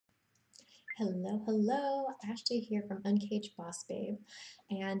Hello, hello. Ashley here from Uncaged Boss Babe,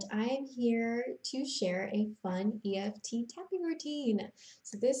 and I'm here to share a fun EFT tapping routine.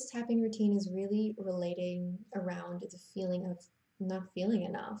 So this tapping routine is really relating around the feeling of not feeling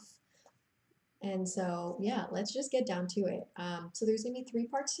enough. And so, yeah, let's just get down to it. So there's gonna be three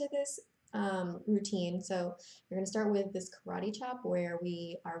parts to this routine. So you're gonna start with this karate chop where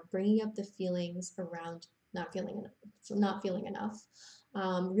we are bringing up the feelings around not feeling enough. So not feeling enough.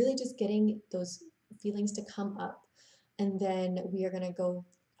 Really just getting those feelings to come up. And then we are gonna go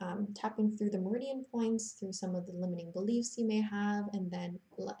tapping through the meridian points, through some of the limiting beliefs you may have, and then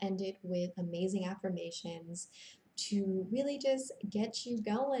end it with amazing affirmations to really just get you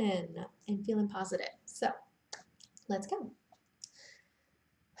going and feeling positive. So let's go.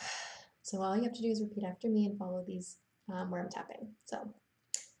 So all you have to do is repeat after me and follow these where I'm tapping. So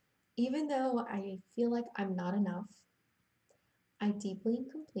even though I feel like I'm not enough, I deeply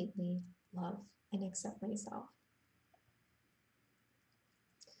and completely love and accept myself.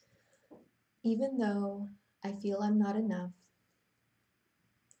 Even though I feel I'm not enough,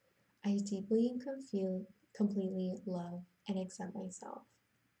 I deeply and completely love and accept myself.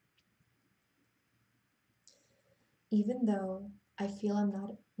 Even though I feel I'm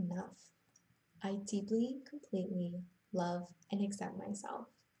not enough, I deeply, completely love and accept myself.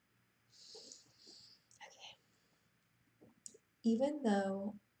 Okay. Even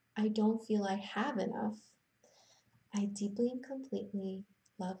though I don't feel I have enough, I deeply and completely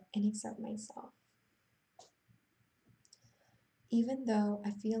love and accept myself. Even though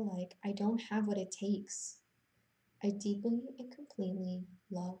I feel like I don't have what it takes, I deeply and completely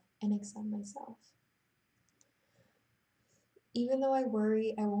love and accept myself. Even though I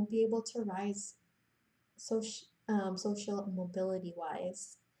worry I won't be able to rise social mobility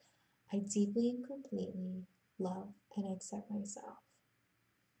wise, I deeply and completely love and accept myself.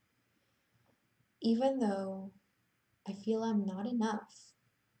 Even though I feel I'm not enough,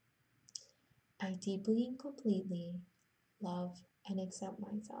 I deeply and completely love and accept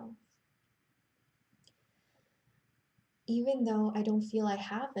myself. Even though I don't feel I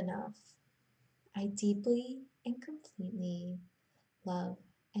have enough, I deeply and completely love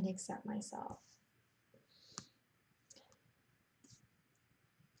and accept myself.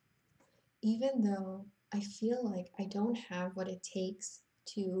 Even though I feel like I don't have what it takes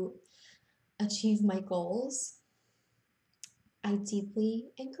to achieve my goals, I deeply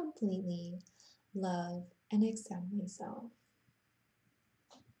and completely love and accept myself.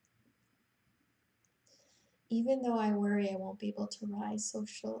 Even though I worry I won't be able to rise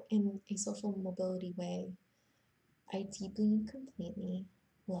in a social mobility way, I deeply and completely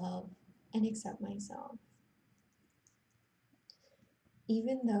love and accept myself.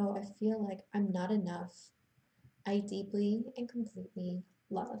 Even though I feel like I'm not enough, I deeply and completely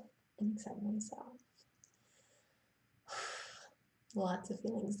love and accept myself. Lots of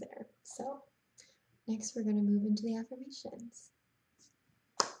feelings there. So next we're going to move into the affirmations.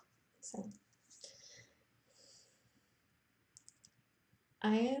 So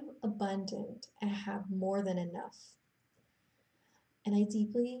I am abundant and have more than enough. And I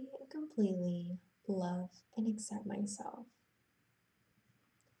deeply and completely love and accept myself.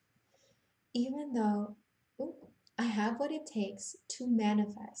 Even though I have what it takes to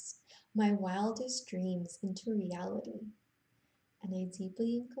manifest my wildest dreams into reality, and I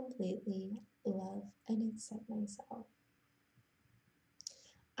deeply and completely love and accept myself.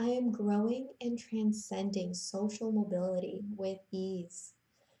 I am growing and transcending social mobility with ease,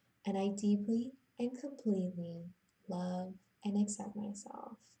 and I deeply and completely love and accept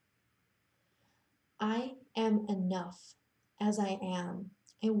myself. I am enough as I am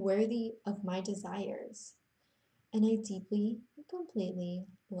and worthy of my desires, and I deeply and completely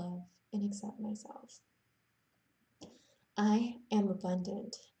love and accept myself. I am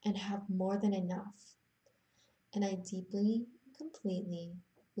abundant and have more than enough, and I deeply and completely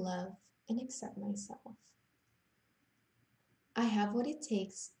love and accept myself. I have what it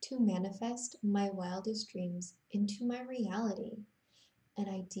takes to manifest my wildest dreams into my reality, and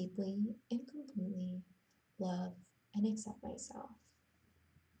I deeply and completely love and accept myself.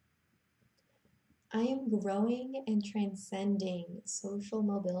 I am growing and transcending social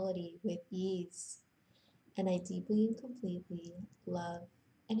mobility with ease, and I deeply and completely love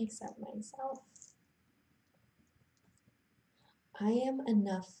and accept myself. I am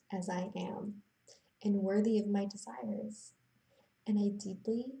enough as I am and worthy of my desires, and I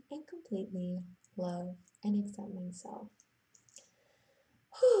deeply and completely love and accept myself.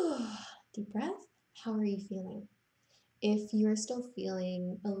 Deep breath. How are you feeling? If you're still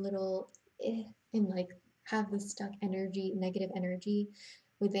feeling a little and like have this stuck energy, negative energy,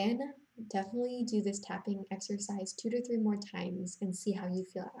 within, definitely do this tapping exercise 2 to 3 more times and see how you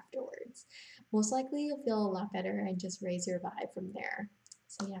feel afterwards. Most likely you'll feel a lot better and just raise your vibe from there.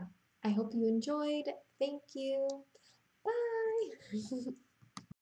 So yeah, I hope you enjoyed. Thank you. Bye.